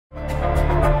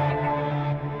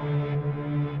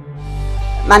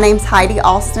My name's Heidi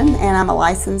Austin, and I'm a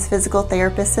licensed physical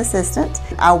therapist assistant.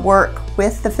 I work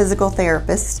with the physical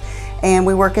therapist, and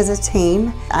we work as a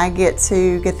team. I get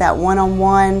to get that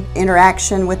one-on-one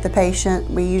interaction with the patient.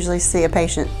 We usually see a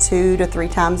patient 2 to 3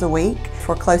 times a week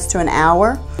for close to an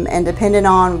hour. And depending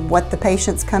on what the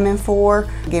patient's coming for,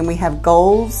 again, we have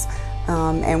goals,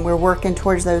 and we're working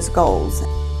towards those goals.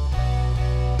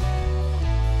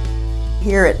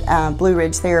 Here at Blue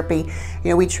Ridge Therapy,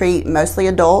 we treat mostly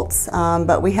adults,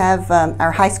 but we have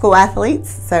our high school athletes,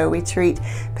 so we treat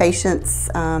patients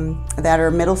that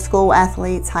are middle school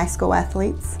athletes, high school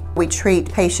athletes. We treat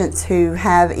patients who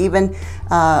have even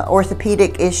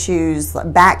orthopedic issues.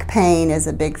 Back pain is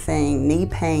a big thing, knee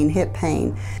pain, hip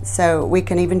pain. So we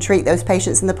can even treat those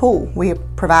patients in the pool. We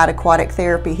provide aquatic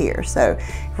therapy here. So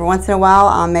every once in a while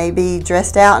I may be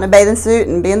dressed out in a bathing suit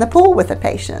and be in the pool with a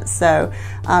patient. So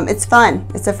it's fun.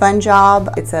 It's a fun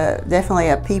job. It's definitely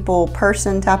a people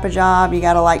person type of job. You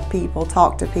got to like people,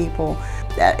 talk to people.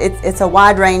 It's a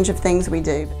wide range of things we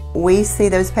do. We see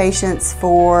those patients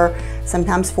for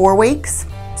sometimes 4 weeks.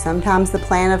 Sometimes the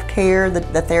plan of care,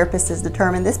 the therapist has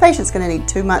determined this patient's going to need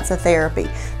 2 months of therapy,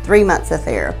 3 months of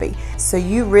therapy. So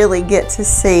you really get to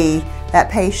see that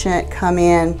patient come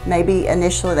in. Maybe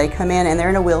initially they come in and they're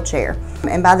in a wheelchair,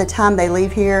 and by the time they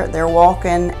leave here, they're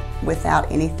walking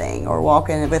without anything or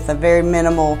walking with a very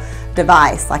minimal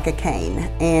device like a cane.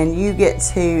 And you get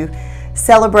to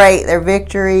celebrate their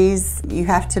victories. You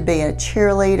have to be a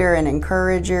cheerleader and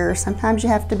encourager. Sometimes you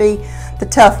have to be the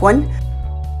tough one.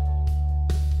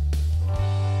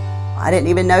 I didn't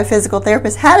even know physical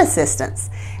therapists had assistants.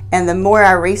 And the more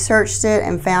I researched it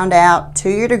and found out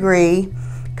 2-year degree,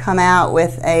 come out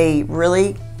with a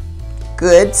really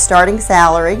good starting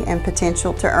salary and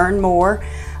potential to earn more,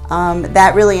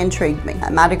 that really intrigued me.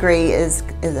 My degree is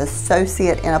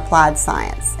Associate in Applied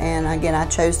Science. And again, I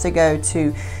chose to go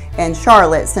to in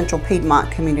Charlotte, Central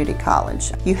Piedmont Community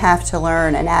College. You have to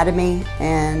learn anatomy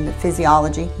and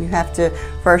physiology. You have to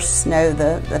first know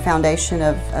the foundation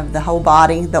of the whole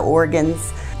body, the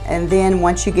organs, and then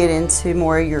once you get into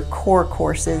more of your core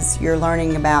courses, you're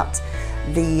learning about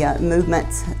the movement,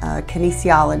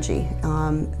 kinesiology,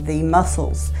 the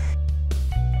muscles.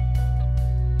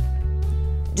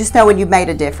 Just know when you've made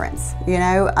a difference,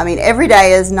 I mean, every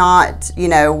day is not,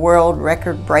 world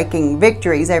record breaking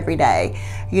victories every day.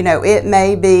 It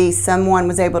may be someone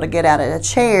was able to get out of a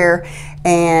chair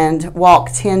and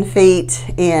walk 10 feet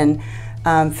in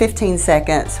 15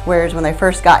 seconds, whereas when they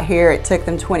first got here, it took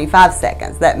them 25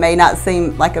 seconds. That may not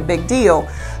seem like a big deal,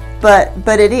 but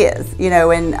it is,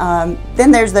 and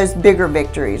then there's those bigger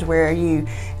victories where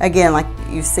again, like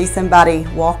you see somebody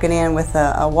walking in with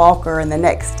a walker, and the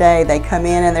next day they come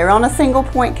in and they're on a single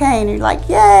point cane, and you're like,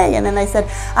 yay, and then they said,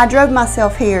 I drove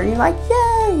myself here, and you're like,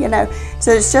 yay,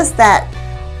 so it's just that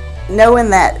knowing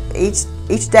that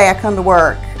each day I come to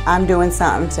work, I'm doing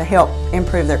something to help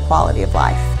improve their quality of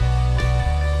life.